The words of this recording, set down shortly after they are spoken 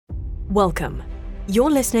Welcome.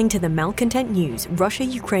 You're listening to the Malcontent News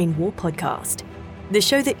Russia-Ukraine War podcast, the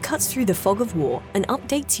show that cuts through the fog of war and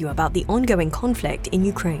updates you about the ongoing conflict in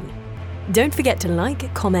Ukraine. Don't forget to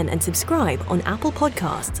like, comment, and subscribe on Apple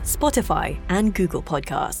Podcasts, Spotify, and Google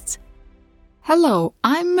Podcasts. Hello,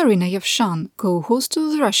 I'm Marina Yevshan, co-host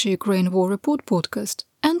of the Russia-Ukraine War Report podcast,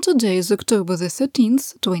 and today is October the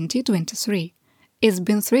 13th, 2023. It's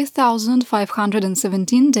been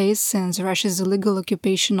 3,517 days since Russia's illegal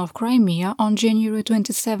occupation of Crimea on January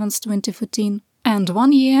 27, 2014, and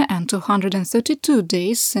 1 year and 232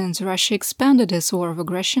 days since Russia expanded its war of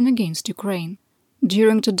aggression against Ukraine.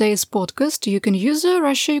 During today's podcast, you can use a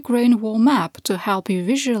Russia-Ukraine war map to help you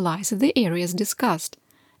visualize the areas discussed,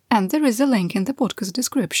 and there is a link in the podcast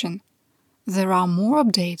description. There are more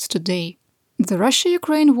updates today. The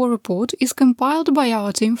Russia-Ukraine War Report is compiled by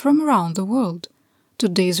our team from around the world.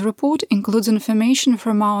 Today's report includes information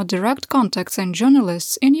from our direct contacts and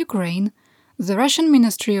journalists in Ukraine, the Russian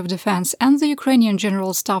Ministry of Defense and the Ukrainian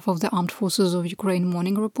General Staff of the Armed Forces of Ukraine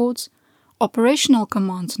morning reports, operational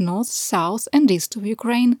commands north, south and east of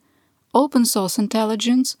Ukraine, open source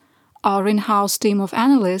intelligence, our in-house team of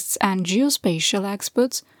analysts and geospatial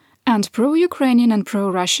experts, and pro-Ukrainian and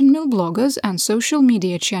pro-Russian mill bloggers and social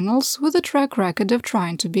media channels with a track record of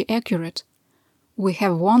trying to be accurate. We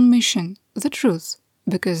have one mission: the truth.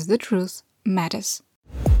 Because the truth matters.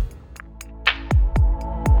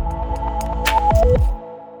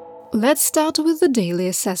 Let's start with the daily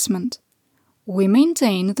assessment. We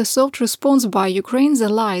maintain the soft response by Ukraine's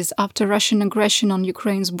allies after Russian aggression on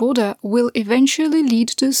Ukraine's border will eventually lead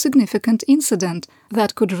to a significant incident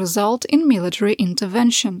that could result in military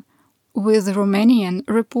intervention, with the Romanian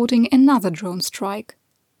reporting another drone strike.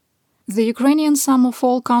 The Ukrainian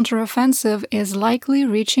summer-fall counteroffensive is likely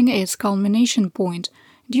reaching its culmination point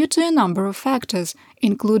due to a number of factors,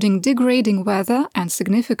 including degrading weather and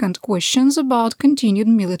significant questions about continued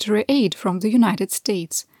military aid from the United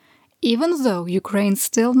States, even though Ukraine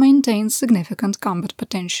still maintains significant combat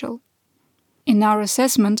potential. In our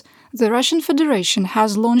assessment, the Russian Federation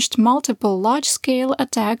has launched multiple large-scale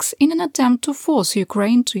attacks in an attempt to force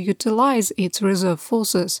Ukraine to utilize its reserve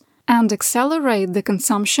forces and accelerate the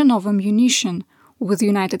consumption of ammunition, with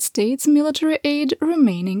United States military aid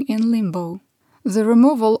remaining in limbo. The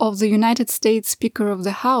removal of the United States Speaker of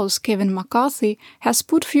the House, Kevin McCarthy, has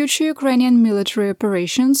put future Ukrainian military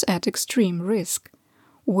operations at extreme risk.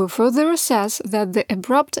 We further assess that the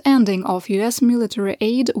abrupt ending of US military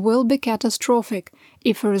aid will be catastrophic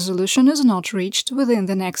if a resolution is not reached within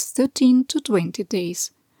the next 13 to 20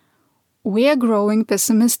 days. We are growing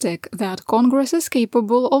pessimistic that Congress is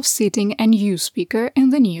capable of seating a new speaker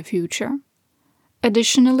in the near future.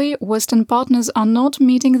 Additionally, Western partners are not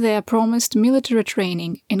meeting their promised military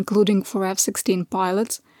training, including for F-16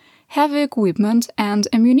 pilots, heavy equipment and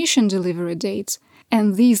ammunition delivery dates,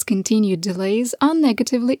 and these continued delays are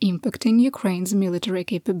negatively impacting Ukraine's military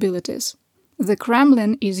capabilities. The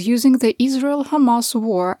Kremlin is using the Israel-Hamas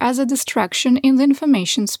war as a distraction in the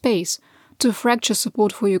information space to fracture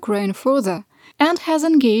support for Ukraine further, and has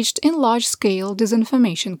engaged in large-scale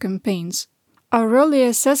disinformation campaigns. Our earlier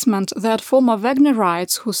assessment that former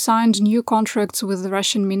Wagnerites who signed new contracts with the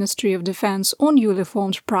Russian Ministry of Defense or newly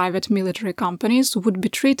formed private military companies would be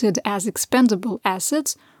treated as expendable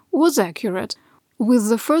assets was accurate, with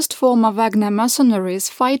the first former Wagner mercenaries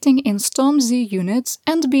fighting in Storm Z units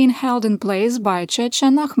and being held in place by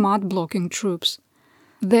Chechen Ahmad blocking troops.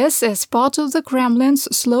 This is part of the Kremlin's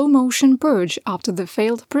slow-motion purge after the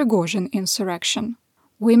failed Prigozhin insurrection.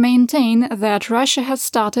 We maintain that Russia has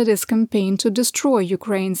started its campaign to destroy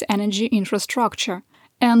Ukraine's energy infrastructure,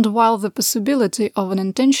 and while the possibility of an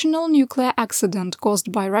intentional nuclear accident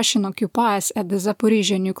caused by Russian occupiers at the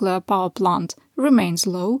Zaporizhzhia nuclear power plant remains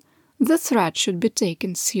low, the threat should be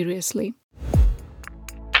taken seriously.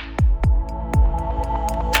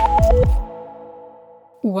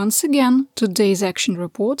 Once again, today's action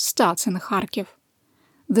report starts in Kharkiv.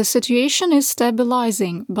 The situation is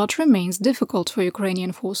stabilizing, but remains difficult for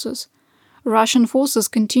Ukrainian forces. Russian forces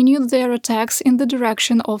continued their attacks in the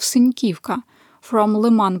direction of Sinkivka, from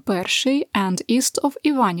Liman Pershий and east of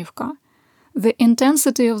Ivanivka. The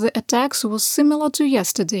intensity of the attacks was similar to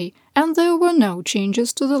yesterday, and there were no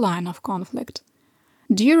changes to the line of conflict.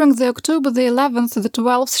 During the October the 11th the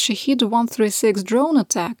 12th Shahed 136 drone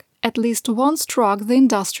attack, at least one struck the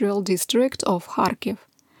industrial district of Kharkiv.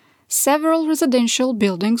 Several residential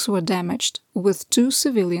buildings were damaged, with 2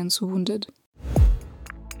 civilians wounded.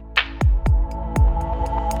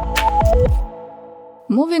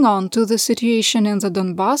 Moving on to the situation in the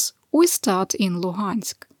Donbas, we start in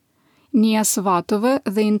Luhansk. Near Svatove,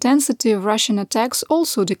 the intensity of Russian attacks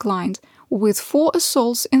also declined, with 4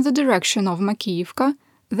 assaults in the direction of Makiyivka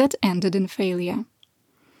that ended in failure.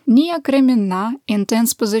 Near Kreminna,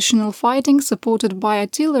 intense positional fighting supported by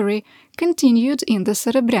artillery continued in the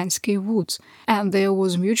Serebryansky woods, and there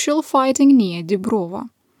was mutual fighting near Dibrova.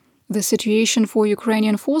 The situation for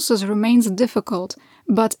Ukrainian forces remains difficult,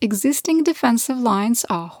 but existing defensive lines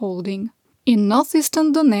are holding. In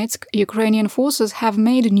northeastern Donetsk, Ukrainian forces have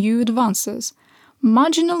made new advances.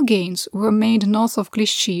 Marginal gains were made north of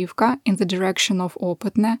Klishchiivka in the direction of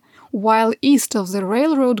Opytne, while east of the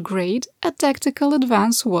railroad grade a tactical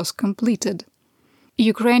advance was completed.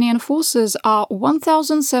 Ukrainian forces are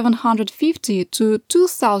 1,750 to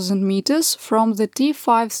 2,000 meters from the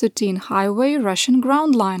T-513 highway Russian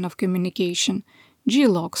ground line of communication,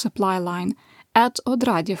 G-Log supply line, at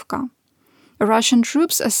Odradivka. Russian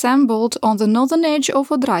troops assembled on the northern edge of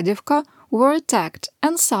Odradivka were attacked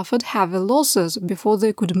and suffered heavy losses before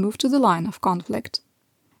they could move to the line of conflict.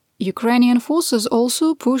 Ukrainian forces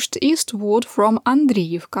also pushed eastward from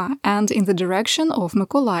Andriivka and in the direction of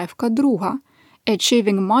Mykolaiivka Druga,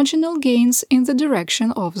 achieving marginal gains in the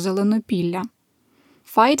direction of Zelenopilya.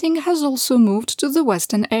 Fighting has also moved to the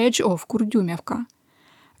western edge of Kurdyumivka.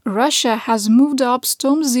 Russia has moved up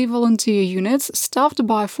Storm Z volunteer units staffed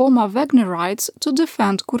by former Wagnerites to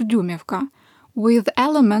defend Kurdyumivka, with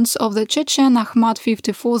elements of the Chechen Akhmat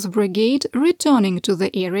 54th Brigade returning to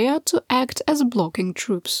the area to act as blocking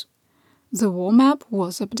troops. The war map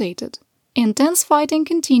was updated. Intense fighting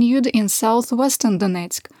continued in southwestern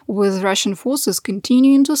Donetsk, with Russian forces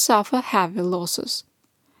continuing to suffer heavy losses.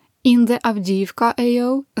 In the Avdiivka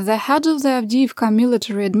AO, the head of the Avdiivka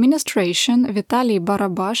military administration, Vitaly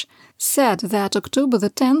Barabash, said that October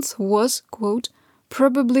the 10th was, quote,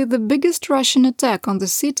 probably the biggest Russian attack on the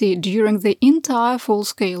city during the entire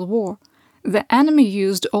full-scale war. The enemy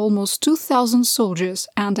used almost 2,000 soldiers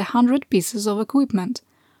and 100 pieces of equipment.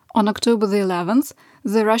 On October the 11th,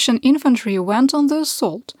 the Russian infantry went on the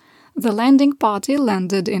assault. The landing party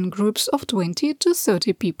landed in groups of 20 to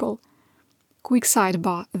 30 people. Quick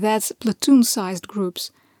sidebar, that's platoon-sized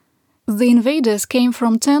groups. The invaders came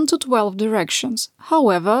from 10 to 12 directions.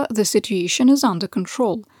 However, the situation is under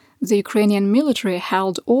control. The Ukrainian military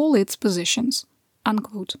held all its positions.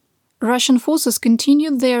 Unquote. Russian forces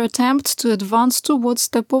continued their attempts to advance towards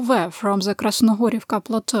Stepove from the Krasnohorivka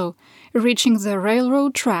plateau, reaching the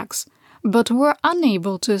railroad tracks, but were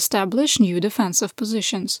unable to establish new defensive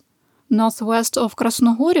positions. Northwest of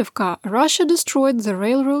Krasnohorivka, Russia destroyed the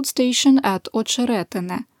railroad station at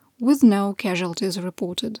Ocheretine, with no casualties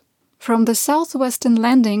reported. From the southwestern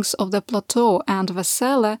landings of the plateau and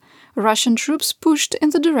Vesele, Russian troops pushed in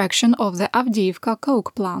the direction of the Avdiivka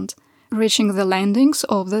coke plant, reaching the landings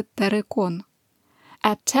of the Terikon.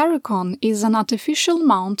 A terikon is an artificial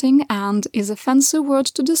mounting and is a fancy word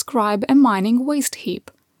to describe a mining waste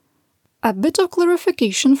heap. A bit of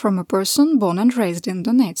clarification from a person born and raised in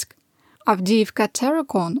Donetsk. Avdiivka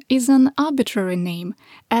Terikon is an arbitrary name,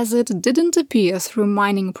 as it didn't appear through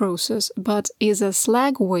mining process, but is a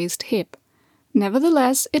slag waste heap.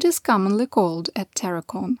 Nevertheless, it is commonly called a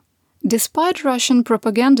terikon. Despite Russian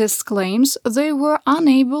propagandists' claims, they were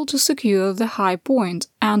unable to secure the high point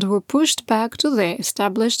and were pushed back to their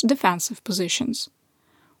established defensive positions.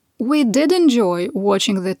 We did enjoy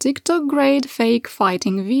watching the TikTok-grade fake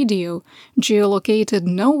fighting video, geolocated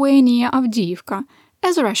nowhere near Avdiivka,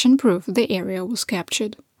 as Russian proof the area was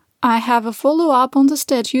captured. I have a follow-up on the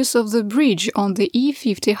status of the bridge on the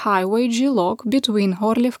E50 highway G-Log between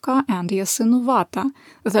Horlivka and Yasinuvata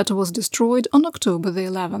that was destroyed on October the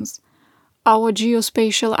 11th. Our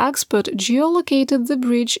geospatial expert geolocated the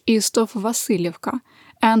bridge east of Vasilievka,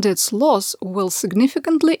 and its loss will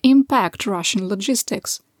significantly impact Russian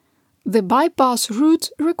logistics. The bypass route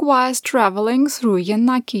requires traveling through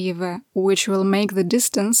Yanakiev, which will make the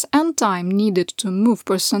distance and time needed to move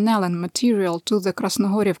personnel and material to the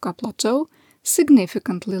Krasnohorivka plateau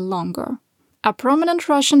significantly longer. A prominent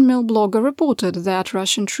Russian mill blogger reported that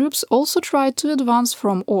Russian troops also tried to advance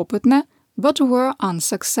from Opytne, but were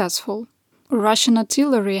unsuccessful. Russian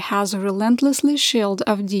artillery has relentlessly shelled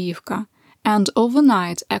Avdiivka, and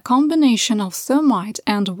overnight a combination of thermite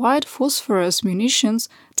and white phosphorus munitions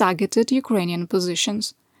targeted Ukrainian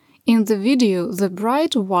positions. In the video, the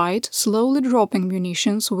bright white, slowly dropping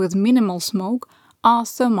munitions with minimal smoke are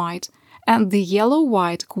thermite, and the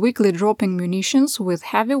yellow-white, quickly dropping munitions with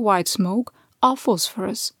heavy white smoke are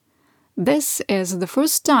phosphorus. This is the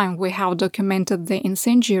first time we have documented the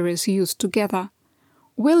incendiaries used together.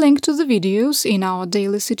 We link to the videos in our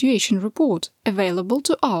daily situation report, available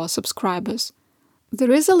to our subscribers.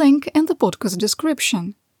 There is a link in the podcast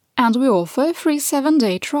description, and we offer a free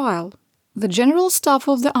 7-day trial. The General Staff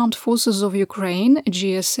of the Armed Forces of Ukraine,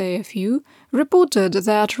 GSAFU, reported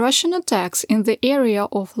that Russian attacks in the area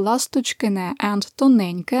of Lastochkine and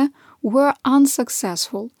Tonenke were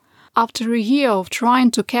unsuccessful. After a year of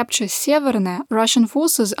trying to capture Severne, Russian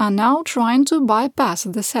forces are now trying to bypass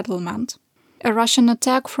the settlement. A Russian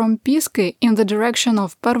attack from Pisky in the direction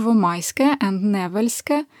of Pervomayske and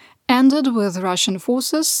Nevelske ended with Russian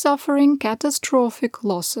forces suffering catastrophic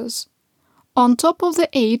losses. On top of the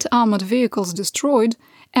 8 armored vehicles destroyed,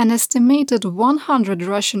 an estimated 100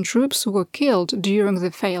 Russian troops were killed during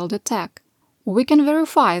the failed attack. We can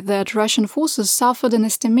verify that Russian forces suffered an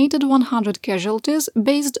estimated 100 casualties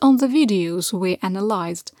based on the videos we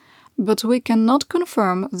analyzed, but we cannot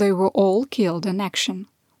confirm they were all killed in action.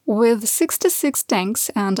 With 66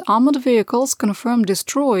 tanks and armored vehicles confirmed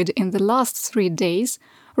destroyed in the last 3 days,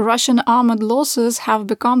 Russian armored losses have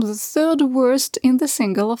become the third worst in the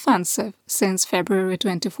single offensive since February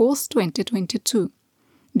 24, 2022.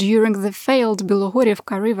 During the failed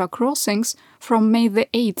Bilohorivka river crossings from May the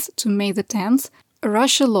 8th to May the 10th,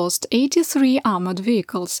 Russia lost 83 armored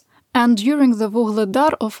vehicles, and during the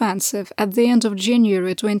Vuhledar offensive at the end of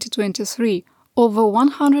January 2023, over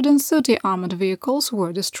 130 armored vehicles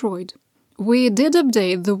were destroyed. We did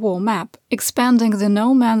update the war map, expanding the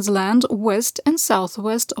no man's land west and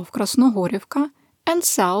southwest of Krasnohorivka and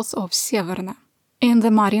south of Severne. In the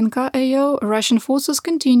Marinka AO, Russian forces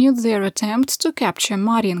continued their attempts to capture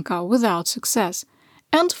Marinka without success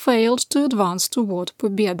and failed to advance toward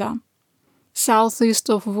Pobeda. Southeast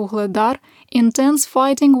of Vuhledar, intense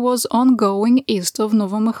fighting was ongoing east of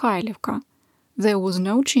Novomykhailivka. There was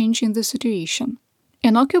no change in the situation.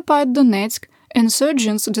 In occupied Donetsk,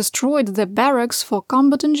 insurgents destroyed the barracks for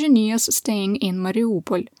combat engineers staying in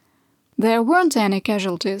Mariupol. There weren't any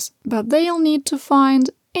casualties, but they'll need to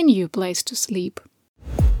find a new place to sleep.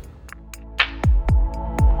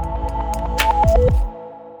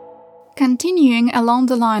 Continuing along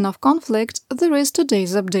the line of conflict, there is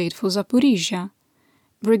today's update for Zaporizhia.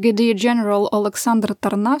 Brigadier General Alexander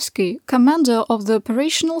Tarnavsky, commander of the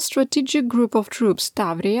Operational Strategic Group of Troops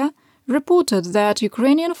Tavria, reported that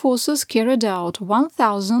Ukrainian forces carried out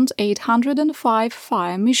 1,805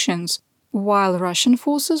 fire missions, while Russian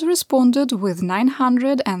forces responded with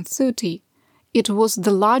 930. It was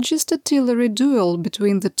the largest artillery duel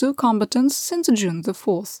between the two combatants since June the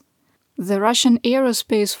 4th. The Russian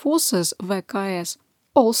Aerospace Forces, VKS,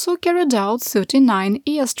 also carried out 39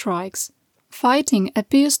 airstrikes. Fighting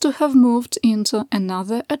appears to have moved into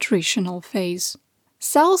another attritional phase.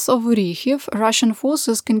 South of Orikhiv, Russian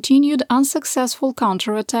forces continued unsuccessful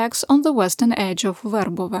counterattacks on the western edge of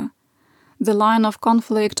Verbove. The line of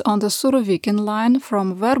conflict on the Surovikin line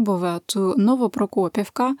from Verbove to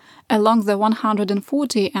Novoprokopivka along the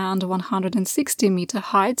 140 and 160-meter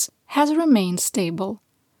heights has remained stable.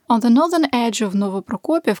 On the northern edge of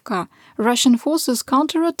Novoprokopivka, Russian forces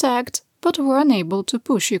counterattacked but were unable to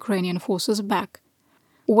push Ukrainian forces back.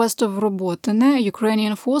 West of Robotine,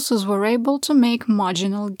 Ukrainian forces were able to make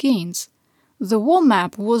marginal gains. The war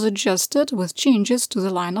map was adjusted with changes to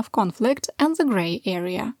the line of conflict and the grey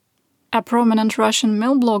area. A prominent Russian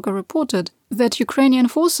mail blogger reported that Ukrainian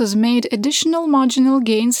forces made additional marginal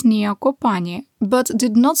gains near Kopani, but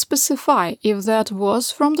did not specify if that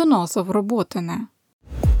was from the north of Robotine.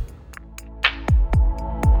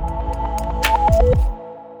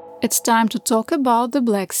 It's time to talk about the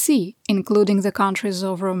Black Sea, including the countries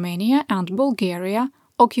of Romania and Bulgaria,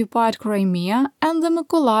 occupied Crimea, and the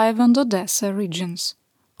Mykolaiv and Odessa regions.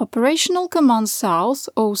 Operational Command South,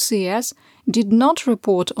 OCS, did not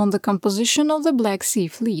report on the composition of the Black Sea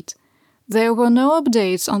Fleet. There were no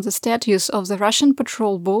updates on the status of the Russian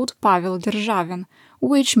patrol boat Pavel Derzhavin,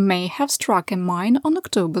 which may have struck a mine on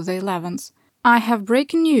October the 11th. I have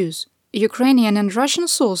breaking news. Ukrainian and Russian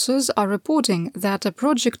sources are reporting that a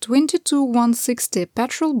Project 22160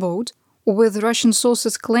 patrol boat, with Russian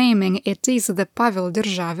sources claiming it is the Pavel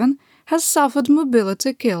Derzhavin, has suffered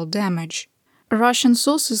mobility kill damage. Russian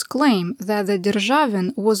sources claim that the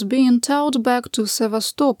Derzhavin was being towed back to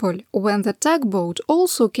Sevastopol when the tugboat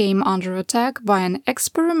also came under attack by an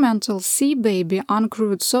experimental Sea Baby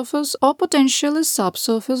uncrewed surface or potentially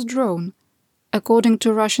subsurface drone. According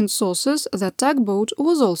to Russian sources, the tugboat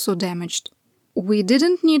was also damaged. We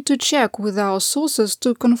didn't need to check with our sources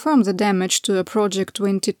to confirm the damage to a Project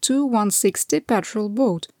 22160 patrol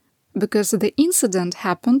boat, because the incident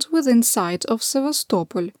happened within sight of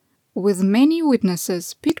Sevastopol, with many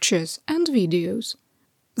witnesses, pictures, and videos.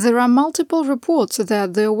 There are multiple reports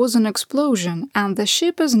that there was an explosion, and the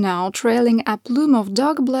ship is now trailing a plume of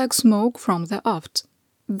dark black smoke from the aft.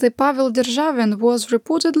 The Pavel Derzhavin was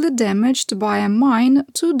reportedly damaged by a mine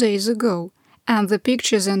 2 days ago, and the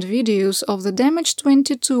pictures and videos of the damaged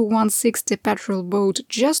 22-160 patrol boat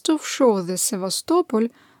just offshore the Sevastopol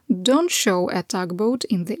don't show a tugboat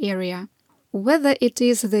in the area. Whether it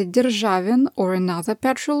is the Derzhavin or another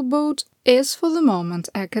patrol boat is for the moment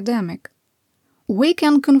academic. We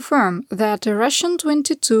can confirm that a Russian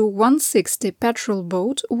 22-160 patrol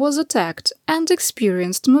boat was attacked and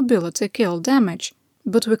experienced mobility kill damage,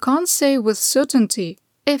 but we can't say with certainty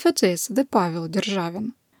if it is the Pavel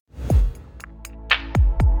Derzhavin.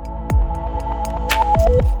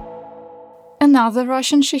 Another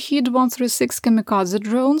Russian Shahed-136 kamikaze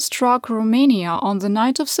drone struck Romania on the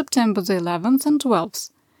night of September the 11th and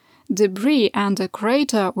 12th. Debris and a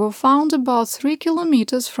crater were found about 3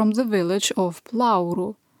 kilometers from the village of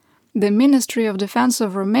Plauru. The Ministry of Defense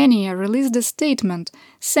of Romania released a statement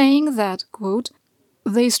saying that, quote,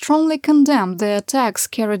 they strongly condemned the attacks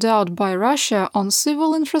carried out by Russia on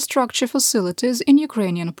civil infrastructure facilities in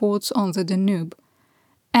Ukrainian ports on the Danube,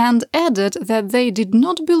 and added that they did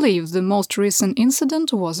not believe the most recent incident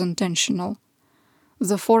was intentional.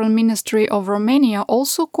 The Foreign Ministry of Romania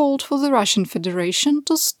also called for the Russian Federation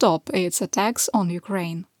to stop its attacks on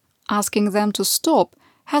Ukraine. Asking them to stop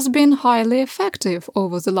has been highly effective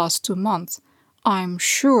over the last 2 months. I'm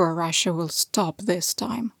sure Russia will stop this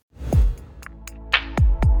time.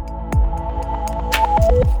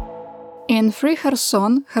 In Free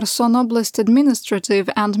Kherson, Kherson Oblast administrative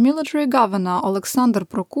and military governor Alexander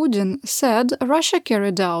Prokudin said Russia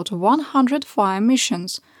carried out 100 fire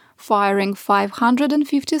missions, firing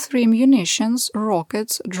 553 munitions,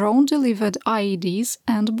 rockets, drone-delivered IEDs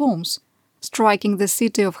and bombs, striking the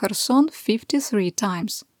city of Kherson 53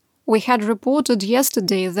 times. We had reported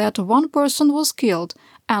yesterday that 1 person was killed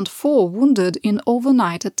and 4 wounded in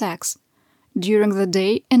overnight attacks. During the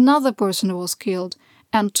day, another person was killed,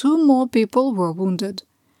 and 2 more people were wounded.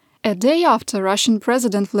 A day after Russian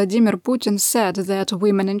President Vladimir Putin said that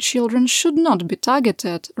women and children should not be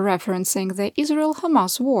targeted, referencing the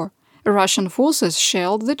Israel-Hamas war, Russian forces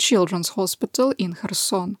shelled the children's hospital in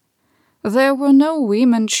Kherson. There were no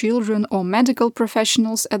women, children, or medical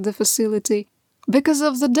professionals at the facility because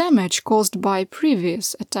of the damage caused by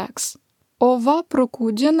previous attacks. Ova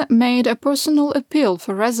Prokudin made a personal appeal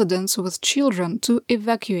for residents with children to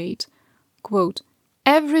evacuate. Quote,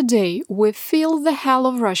 every day we feel the hell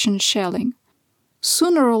of Russian shelling.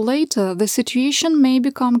 Sooner or later, the situation may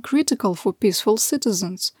become critical for peaceful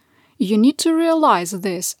citizens. You need to realize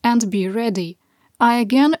this and be ready. I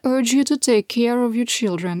again urge you to take care of your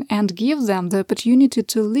children and give them the opportunity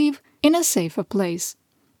to live in a safer place.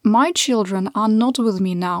 My children are not with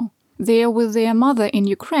me now. They are with their mother in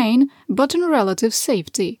Ukraine, but in relative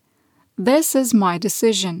safety. This is my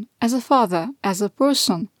decision, as a father, as a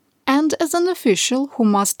person, and as an official who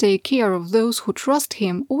must take care of those who trust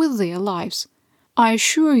him with their lives. I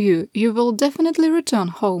assure you, you will definitely return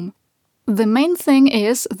home. The main thing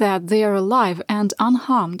is that they are alive and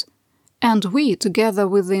unharmed. And we, together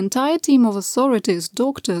with the entire team of authorities,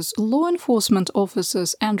 doctors, law enforcement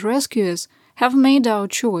officers and rescuers, have made our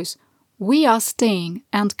choice. We are staying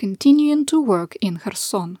and continuing to work in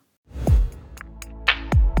Kherson.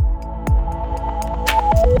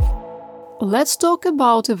 Let's talk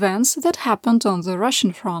about events that happened on the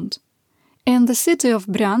Russian front. In the city of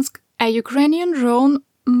Bryansk, a Ukrainian drone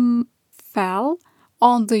fell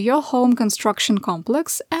on the Your Home construction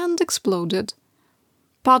complex and exploded.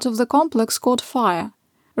 Part of the complex caught fire.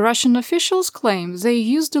 Russian officials claim they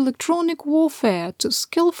used electronic warfare to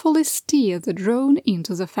skillfully steer the drone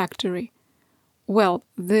into the factory. Well,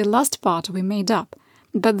 the last part we made up,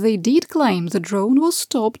 but they did claim the drone was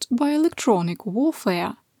stopped by electronic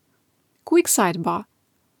warfare. Quick sidebar.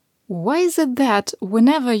 Why is it that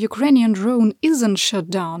whenever Ukrainian drone isn't shot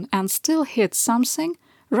down and still hits something,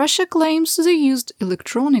 Russia claims they used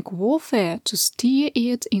electronic warfare to steer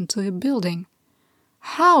it into a building?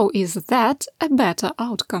 How is that a better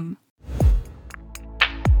outcome?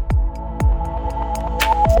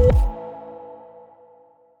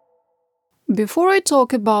 Before I talk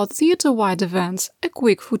about theater-wide events, a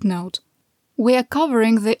quick footnote. We are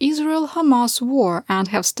covering the Israel-Hamas war and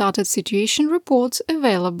have started situation reports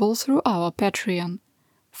available through our Patreon.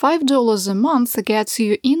 $5 a month gets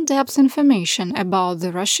you in-depth information about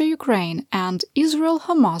the Russia-Ukraine and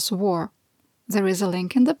Israel-Hamas war. There is a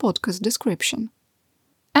link in the podcast description.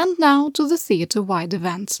 And now to the theater-wide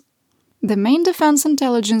events. The main Defense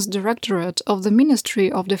Intelligence Directorate of the Ministry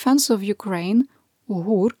of Defense of Ukraine,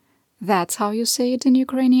 UGUR, that's how you say it in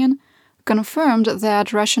Ukrainian, confirmed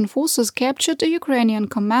that Russian forces captured a Ukrainian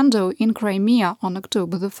commando in Crimea on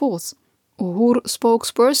October the 4th. UGUR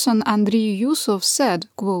spokesperson Andriy Yusov said,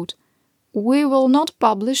 quote, "We will not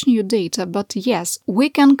publish new data, but yes, we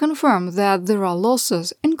can confirm that there are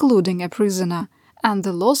losses, including a prisoner, and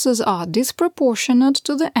the losses are disproportionate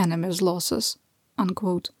to the enemy's losses."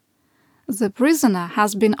 Unquote. The prisoner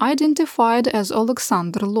has been identified as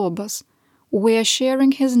Alexander Lobas. We are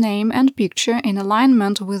sharing his name and picture in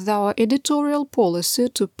alignment with our editorial policy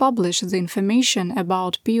to publish the information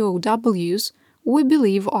about POWs we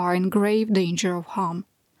believe are in grave danger of harm.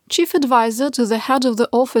 Chief advisor to the head of the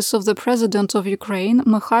Office of the President of Ukraine,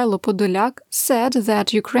 Mikhailo Podolyak, said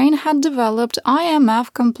that Ukraine had developed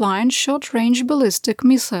IMF-compliant short-range ballistic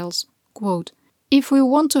missiles. Quote, "If we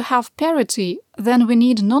want to have parity, then we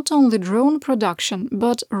need not only drone production,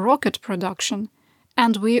 but rocket production.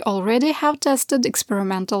 And we already have tested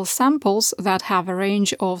experimental samples that have a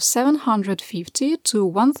range of 750 to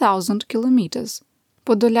 1,000 kilometers."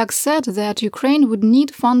 Podolyak said that Ukraine would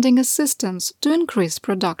need funding assistance to increase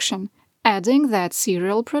production, adding that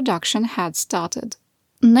serial production had started.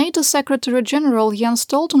 NATO Secretary-General Jens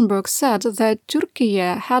Stoltenberg said that Turkey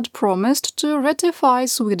had promised to ratify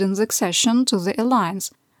Sweden's accession to the alliance,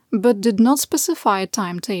 but did not specify a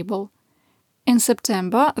timetable. In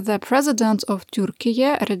September, the president of Turkey,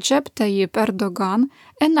 Recep Tayyip Erdogan,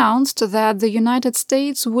 announced that the United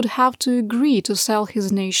States would have to agree to sell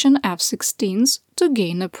his nation F-16s to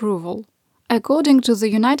gain approval. According to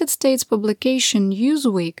the United States publication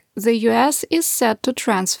Newsweek, the US is set to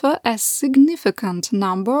transfer a significant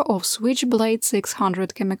number of Switchblade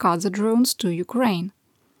 600 kamikaze drones to Ukraine.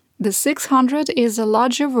 The 600 is a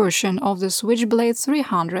larger version of the Switchblade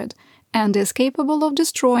 300 and is capable of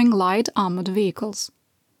destroying light armored vehicles.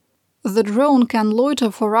 The drone can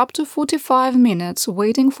loiter for up to 45 minutes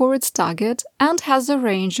waiting for its target and has a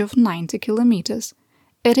range of 90 kilometers.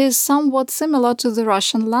 It is somewhat similar to the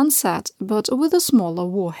Russian Lancet, but with a smaller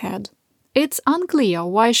warhead. It's unclear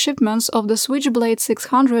why shipments of the Switchblade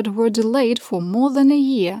 600 were delayed for more than a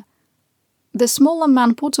year. The smaller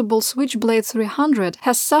man-portable Switchblade 300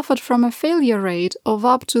 has suffered from a failure rate of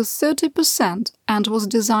up to 30% and was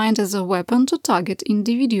designed as a weapon to target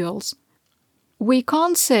individuals. We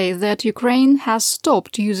can't say that Ukraine has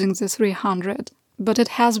stopped using the 300, but it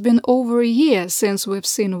has been over a year since we've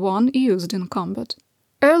seen one used in combat.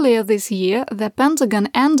 Earlier this year, the Pentagon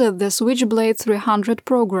ended the Switchblade 300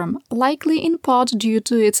 program, likely in part due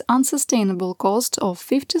to its unsustainable cost of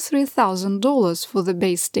 $53,000 for the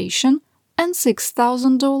base station and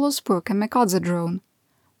 $6,000 per kamikaze drone.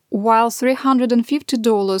 While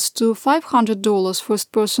 $350 to $500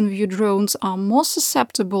 first-person view drones are more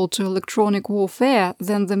susceptible to electronic warfare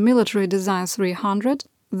than the military-designed 300,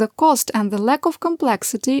 the cost and the lack of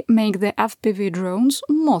complexity make the FPV drones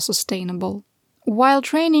more sustainable. While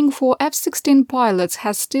training for F-16 pilots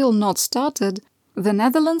has still not started, the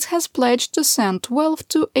Netherlands has pledged to send 12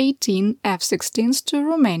 to 18 F-16s to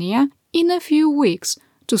Romania in a few weeks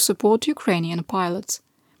to support Ukrainian pilots.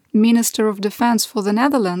 Minister of Defense for the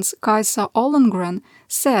Netherlands, Kajsa Ollongren,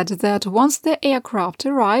 said that once the aircraft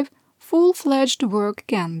arrive, full-fledged work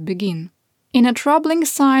can begin. In a troubling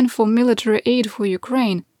sign for military aid for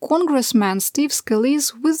Ukraine, Congressman Steve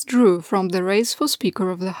Scalise withdrew from the race for Speaker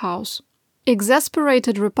of the House.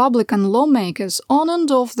 Exasperated Republican lawmakers on and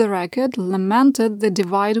off the record lamented the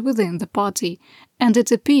divide within the party, and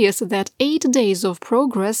it appears that 8 days of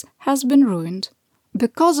progress has been ruined.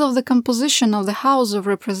 Because of the composition of the House of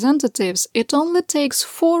Representatives, it only takes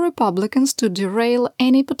 4 Republicans to derail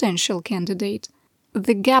any potential candidate.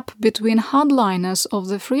 The gap between hardliners of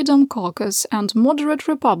the Freedom Caucus and moderate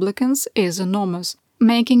Republicans is enormous,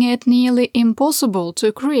 making it nearly impossible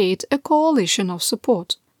to create a coalition of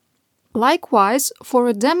support. Likewise, for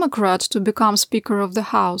a Democrat to become Speaker of the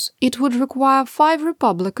House, it would require 5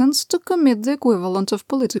 Republicans to commit the equivalent of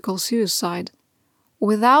political suicide.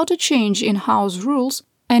 Without a change in House rules,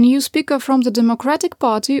 a new Speaker from the Democratic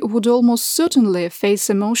Party would almost certainly face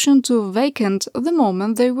a motion to vacate the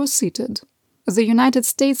moment they were seated. The United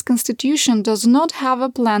States Constitution does not have a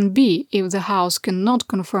Plan B if the House cannot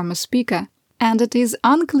confirm a Speaker, and it is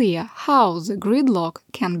unclear how the gridlock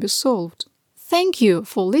can be solved. Thank you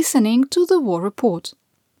for listening to the War Report.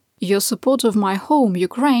 Your support of my home,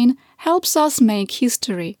 Ukraine, helps us make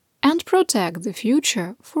history and protect the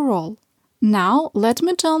future for all. Now, let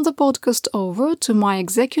me turn the podcast over to my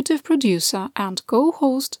executive producer and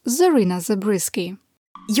co-host, Zarina Zabriskie.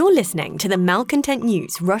 You're listening to the Malcontent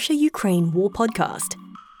News Russia-Ukraine War Podcast.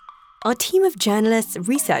 Our team of journalists,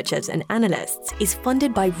 researchers, and analysts is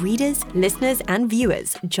funded by readers, listeners, and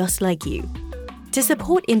viewers just like you. To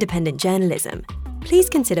support independent journalism, please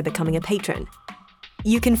consider becoming a patron.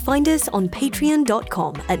 You can find us on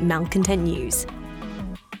patreon.com/malcontentnews.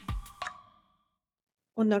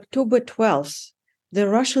 On October 12th, the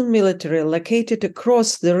Russian military located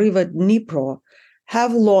across the river Dnipro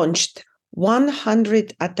have launched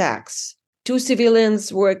 100 attacks. 2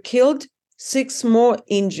 civilians were killed, 6 more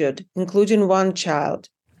injured, including 1 child.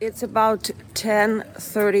 It's about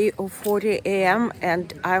 10:30 or 40 a.m.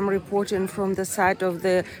 and I'm reporting from the site of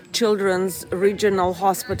the Children's Regional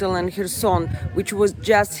Hospital in Kherson, which was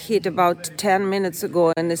just hit about 10 minutes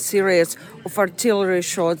ago in a series of artillery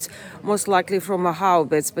shots, most likely from a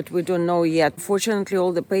haubitz, but we don't know yet. Fortunately,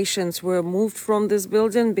 all the patients were moved from this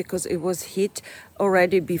building because it was hit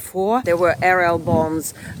already before. There were aerial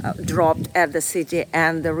bombs dropped at the city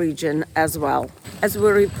and the region as well. As we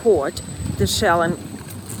report, the shelling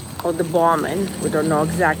or the bombing, we don't know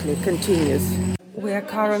exactly, continues. We are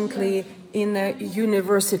currently in a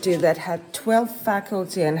university that had 12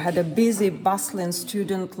 faculty and had a busy, bustling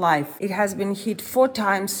student life. It has been hit 4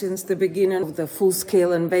 times since the beginning of the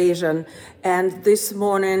full-scale invasion. And this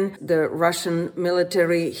morning, the Russian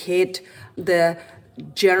military hit the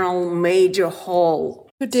General Major Hall.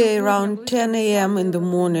 Today, around 10 a.m. in the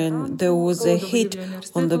morning, there was a hit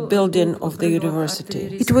on the building of the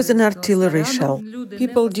university. It was an artillery shell.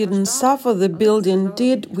 People didn't suffer, the building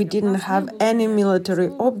did. We didn't have any military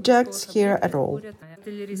objects here at all.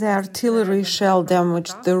 The artillery shell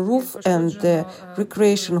damaged the roof and the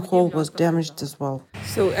recreation hall was damaged as well.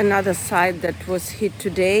 So another site that was hit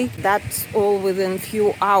today, that's all within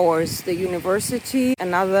few hours. The university,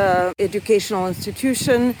 another educational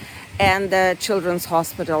institution, and the Children's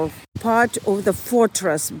Hospital, part of the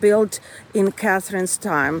fortress built in Catherine's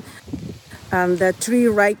time. And the tree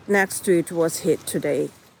right next to it was hit today.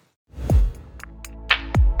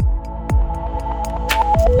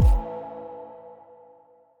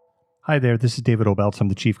 Hi there, this is David Obelts. I'm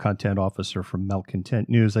the Chief Content Officer from Malcontent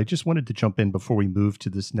News. I just wanted to jump in before we move to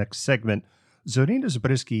this next segment. Zorina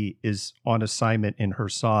Zabriskie is on assignment in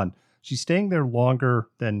Kherson. She's staying there longer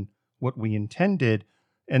than what we intended.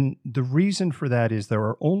 And the reason for that is there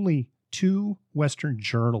are only 2 Western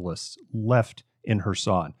journalists left in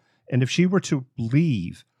Kherson. And if she were to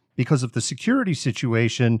leave because of the security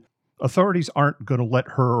situation, authorities aren't going to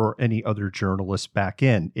let her or any other journalists back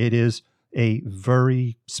in. It is a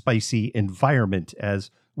very spicy environment, as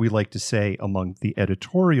we like to say among the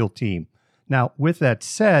editorial team. Now, with that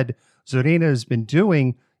said, Zorina has been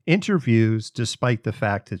doing interviews despite the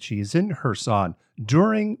fact that she is in Kherson.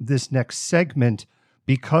 During this next segment,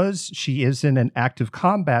 because she is in an active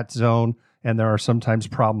combat zone and there are sometimes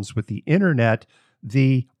problems with the internet,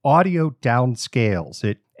 the audio downscales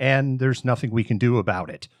it, and there's nothing we can do about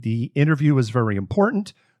it. The interview is very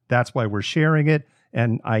important. That's why we're sharing it.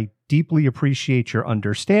 And I deeply appreciate your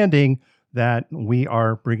understanding that we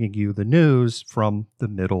are bringing you the news from the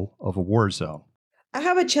middle of a war zone. I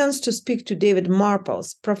have a chance to speak to David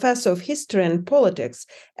Marples, professor of history and politics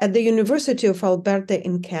at the University of Alberta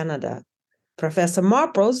in Canada. Professor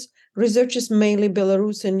Marples researches mainly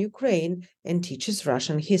Belarus and Ukraine and teaches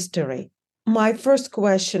Russian history. My first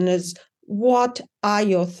question is, what are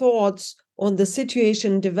your thoughts on the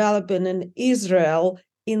situation developing in Israel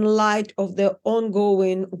in light of the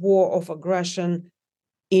ongoing war of aggression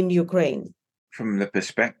in Ukraine? From the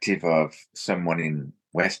perspective of someone in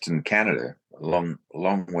Western Canada, a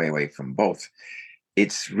long way away from both,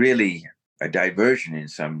 it's really a diversion in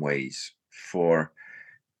some ways for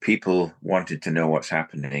people wanted to know what's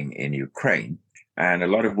happening in Ukraine. And a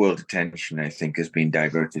lot of world attention, I think, has been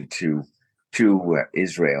diverted to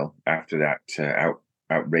Israel after that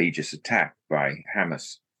outrageous attack by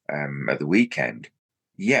Hamas at the weekend.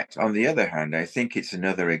 Yet, on the other hand, I think it's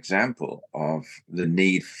another example of the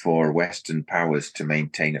need for Western powers to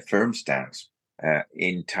maintain a firm stance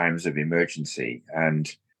in times of emergency.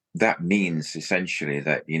 And that means essentially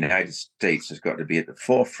that the United States has got to be at the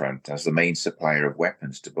forefront as the main supplier of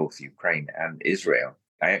weapons to both Ukraine and Israel.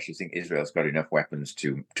 I actually think Israel's got enough weapons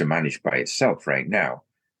to manage by itself right now.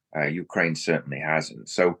 Ukraine certainly hasn't.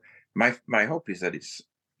 So my hope is that it's,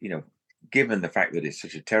 given the fact that it's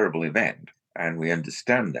such a terrible event, and we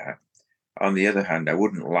understand that, on the other hand, I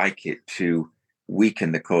wouldn't like it to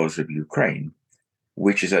weaken the cause of Ukraine,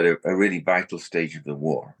 which is at a really vital stage of the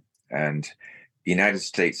war. And the United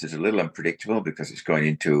States is a little unpredictable because it's going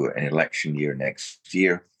into an election year next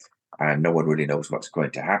year, and no one really knows what's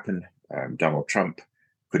going to happen. Donald Trump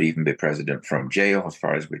could even be president from jail, as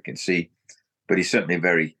far as we can see. But he's certainly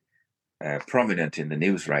very prominent in the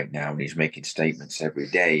news right now, and he's making statements every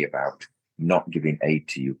day about not giving aid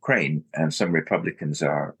to Ukraine, and some Republicans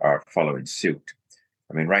are following suit.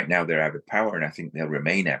 I mean, right now they're out of power, and I think they'll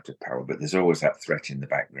remain out of power, but there's always that threat in the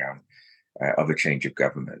background of a change of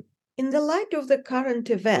government. In the light of the current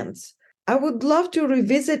events, I would love to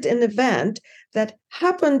revisit an event that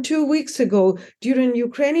happened 2 weeks ago during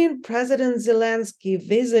Ukrainian President Zelensky's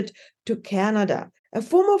visit to Canada. A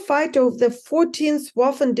former fighter of the 14th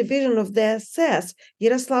Waffen Division of the SS,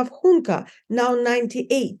 Yaroslav Hunka, now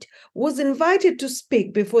 98, was invited to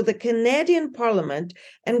speak before the Canadian Parliament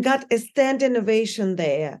and got a standing ovation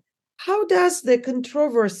there. How does the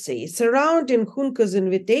controversy surrounding Hunka's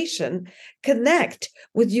invitation connect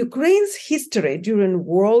with Ukraine's history during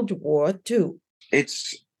World War II? It's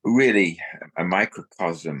really a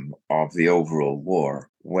microcosm of the overall war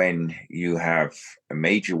when you have a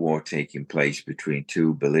major war taking place between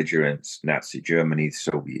two belligerents, Nazi Germany, the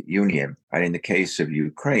Soviet Union, and in the case of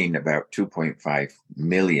Ukraine, about 2.5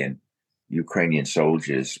 million Ukrainian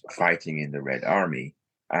soldiers fighting in the Red Army,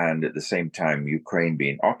 and at the same time, Ukraine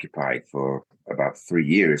being occupied for about 3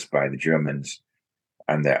 years by the Germans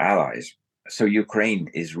and their allies. So Ukraine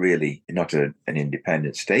is really not an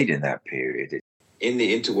independent state in that period. In the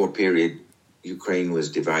interwar period, Ukraine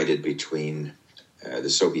was divided between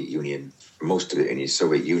the Soviet Union, most of it in the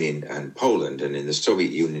Soviet Union and Poland. And in the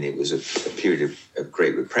Soviet Union, it was a period of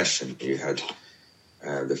great repression. You had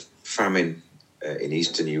the famine in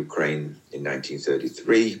eastern Ukraine in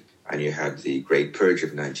 1933, and you had the Great Purge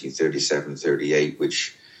of 1937-38, which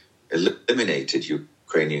eliminated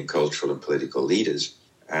Ukrainian cultural and political leaders.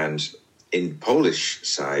 And in Polish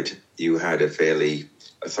side, you had a fairly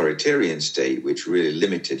authoritarian state, which really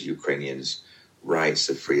limited Ukrainians' rights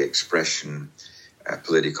of free expression,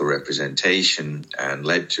 political representation, and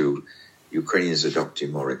led to Ukrainians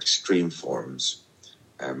adopting more extreme forms,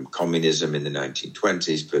 communism in the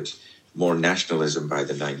 1920s, but more nationalism by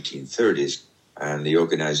the 1930s. And the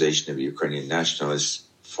Organization of Ukrainian Nationalists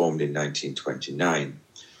formed in 1929,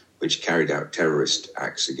 which carried out terrorist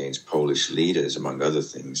acts against Polish leaders, among other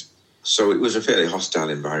things. So it was a fairly hostile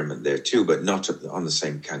environment there too, but not on the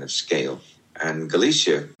same kind of scale. And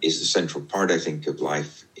Galicia is the central part, I think, of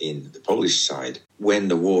life in the Polish side. When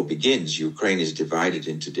the war begins, Ukraine is divided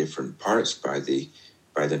into different parts by the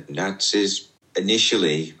Nazis.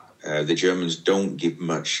 Initially, the Germans don't give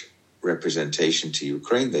much representation to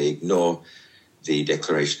Ukraine. They ignore the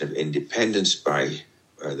Declaration of Independence by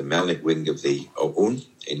the Melnik wing of the OUN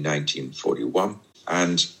in 1941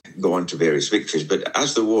 and go on to various victories. But as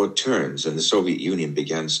the war turns and the Soviet Union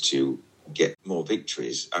begins to get more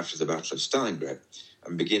victories after the Battle of Stalingrad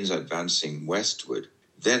and begins advancing westward,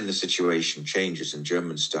 then the situation changes and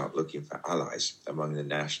Germans start looking for allies among the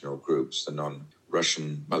national groups, the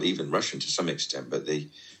non-Russian, well, even Russian to some extent, but the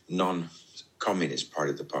non-communist part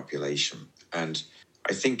of the population. And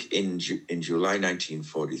I think in July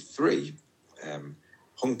 1943,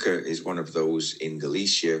 Hunka is one of those in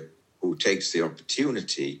Galicia who takes the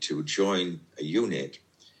opportunity to join a unit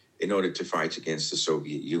in order to fight against the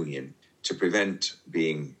Soviet Union, to prevent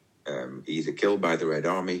being either killed by the Red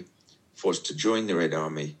Army, forced to join the Red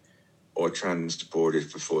Army, or transported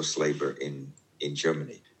for forced labor in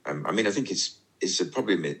Germany. I think it's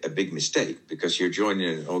probably a big mistake, because you're joining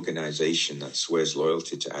an organization that swears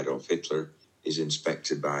loyalty to Adolf Hitler, is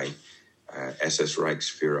inspected by SS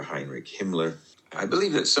Reichsführer Heinrich Himmler. I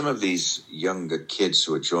believe that some of these younger kids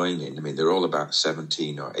who are joining, they're all about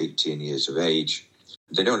 17 or 18 years of age.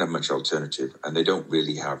 They don't have much alternative, and they don't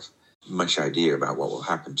really have much idea about what will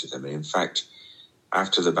happen to them. And in fact,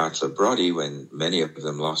 after the Battle of Brody, when many of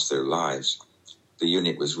them lost their lives, the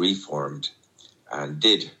unit was reformed and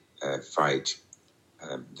did fight.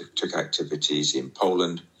 They took activities in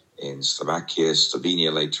Poland, in Slovakia,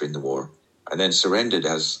 Slovenia later in the war, and then surrendered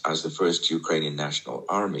as the first Ukrainian National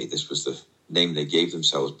Army. This was the name they gave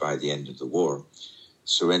themselves by the end of the war,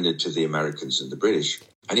 surrendered to the Americans and the British,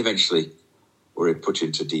 and eventually were put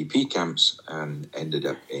into DP camps and ended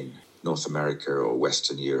up in North America or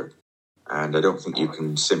Western Europe. And I don't think you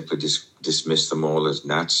can simply dismiss them all as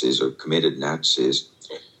Nazis or committed Nazis.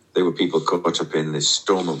 They were people caught up in this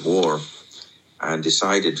storm of war and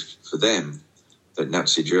decided for them that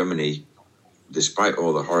Nazi Germany, despite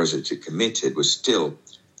all the horrors it had committed, was still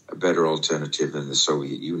a better alternative than the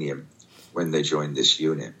Soviet Union when they joined this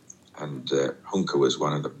unit. And Hunka was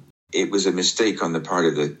one of them. It was a mistake on the part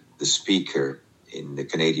of the Speaker in the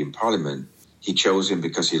Canadian Parliament. He chose him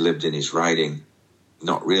because he lived in his riding,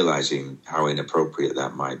 not realizing how inappropriate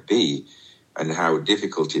that might be and how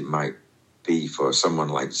difficult it might be for someone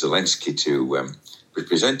like Zelensky to be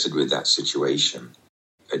presented with that situation.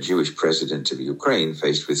 A Jewish president of Ukraine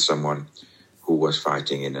faced with someone who was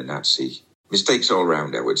fighting in a Nazi. Mistakes all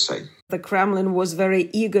around, I would say. The Kremlin was very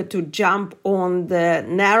eager to jump on the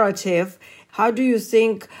narrative. How do you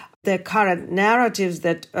think the current narratives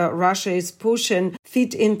that Russia is pushing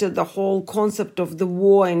fit into the whole concept of the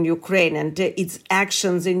war in Ukraine and its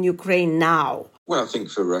actions in Ukraine now? Well, I think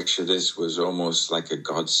for Russia, this was almost like a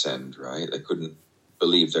godsend, right? They couldn't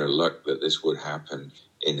believe their luck that this would happen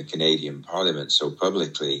in the Canadian Parliament so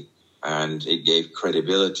publicly. And it gave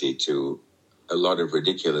credibility to a lot of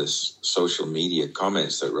ridiculous social media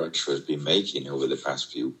comments that Russia has been making over the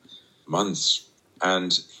past few months.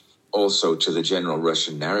 And also to the general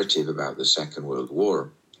Russian narrative about the Second World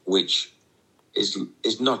War, which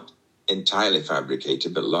is not entirely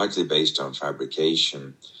fabricated, but largely based on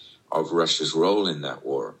fabrication of Russia's role in that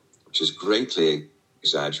war, which is greatly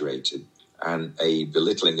exaggerated, and a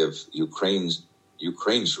belittling of Ukraine's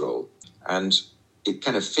role. And it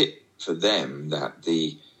kind of fit for them that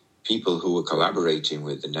the people who were collaborating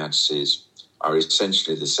with the Nazis are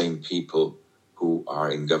essentially the same people who are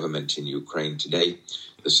in government in Ukraine today,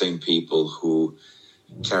 the same people who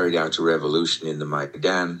carried out a revolution in the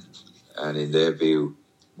Maidan, and in their view,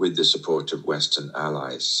 with the support of Western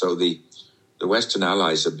allies. So the Western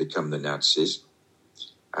allies have become the Nazis,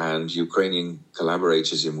 and Ukrainian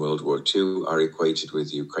collaborators in World War II are equated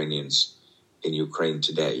with Ukrainians in Ukraine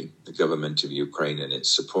today, the government of Ukraine and its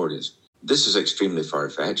supporters. This is extremely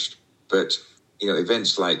far-fetched, but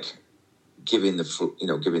events like giving the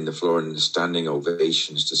floor and the standing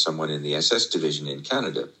ovations to someone in the SS division in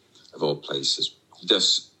Canada, of all places,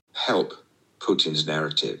 does help Putin's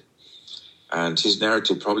narrative. And his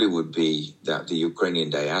narrative probably would be that the Ukrainian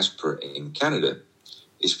diaspora in Canada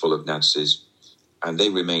is full of Nazis, and they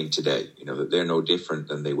remain today, that they're no different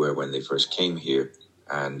than they were when they first came here,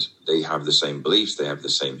 and they have the same beliefs, they have the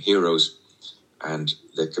same heroes, and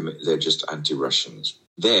they're just anti-Russians.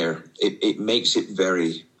 There, it makes it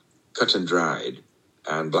very cut and dried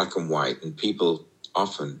and black and white, and people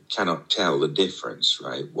often cannot tell the difference,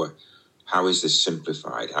 right? How is this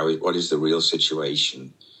simplified? What is the real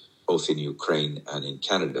situation, both in Ukraine and in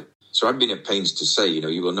Canada? So I've been at pains to say,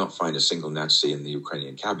 you will not find a single Nazi in the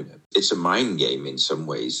Ukrainian cabinet. It's a mind game in some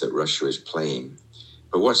ways that Russia is playing.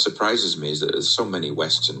 But what surprises me is that there's so many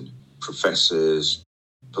Western professors,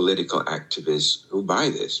 political activists who buy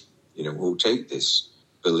this, who take this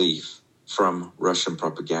belief from Russian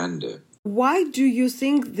propaganda. Why do you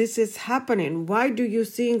think this is happening? Why do you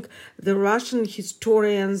think the Russian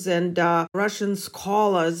historians and Russian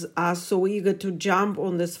scholars are so eager to jump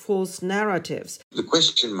on these false narratives? The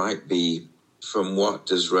question might be, from what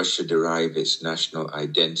does Russia derive its national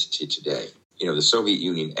identity today? The Soviet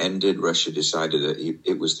Union ended. Russia decided that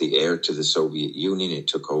it was the heir to the Soviet Union. It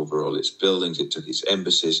took over all its buildings. It took its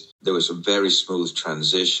embassies. There was a very smooth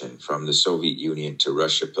transition from the Soviet Union to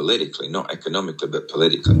Russia politically, not economically, but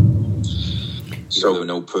politically. So there were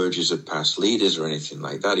no purges of past leaders or anything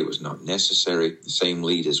like that. It was not necessary. The same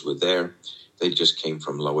leaders were there. They just came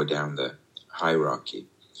from lower down the hierarchy.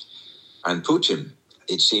 And Putin,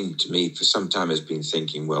 it seemed to me, for some time has been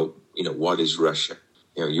thinking, well, what is Russia?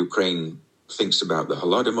 Ukraine thinks about the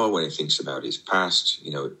Holodomor when it thinks about its past.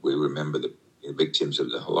 We remember the victims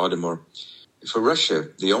of the Holodomor. For Russia,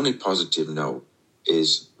 the only positive note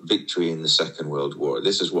is victory in the Second World War.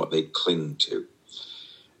 This is what they cling to.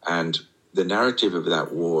 And the narrative of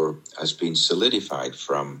that war has been solidified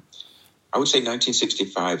from, I would say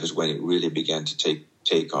 1965 is when it really began to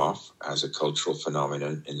take off as a cultural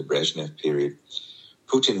phenomenon in the Brezhnev period.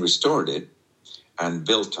 Putin restored it and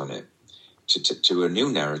built on it to a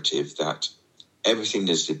new narrative that everything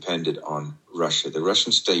is dependent on Russia. The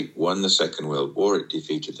Russian state won the Second World War. It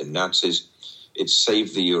defeated the Nazis. It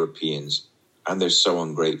saved the Europeans, and they're so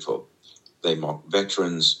ungrateful. They mock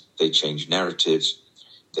veterans. They change narratives.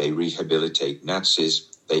 They rehabilitate Nazis.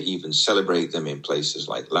 They even celebrate them in places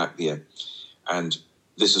like Latvia. And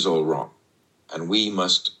this is all wrong. And we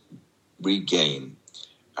must regain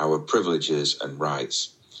our privileges and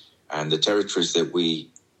rights. And the territories that we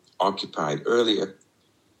occupied earlier,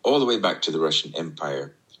 all the way back to the Russian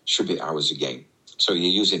Empire, should be ours again. So you're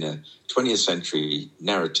using a 20th century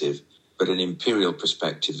narrative, but an imperial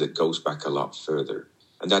perspective that goes back a lot further.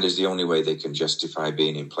 And that is the only way they can justify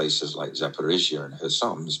being in places like Zaporizhia and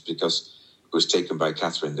Kherson, because it was taken by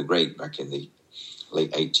Catherine the Great back in the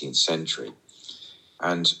late 18th century.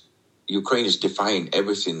 And Ukraine is defying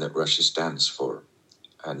everything that Russia stands for.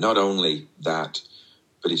 And not only that,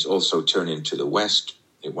 but it's also turning to the West.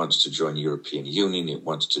 It wants to join the European Union. It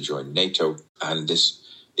wants to join NATO. And this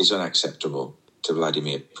is unacceptable to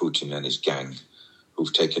Vladimir Putin and his gang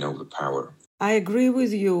who've taken over power. I agree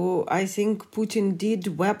with you. I think Putin did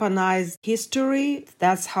weaponize history.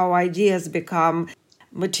 That's how ideas become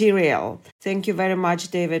material. Thank you very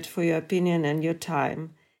much, David, for your opinion and your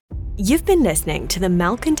time. You've been listening to the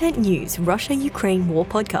Malcontent News Russia-Ukraine War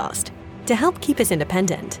podcast. To help keep us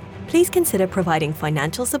independent, please consider providing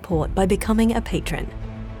financial support by becoming a patron.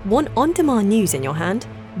 Want on-demand news in your hand?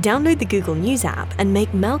 Download the Google News app and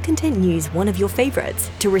make Malcontent News one of your favorites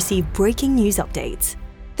to receive breaking news updates.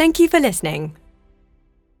 Thank you for listening.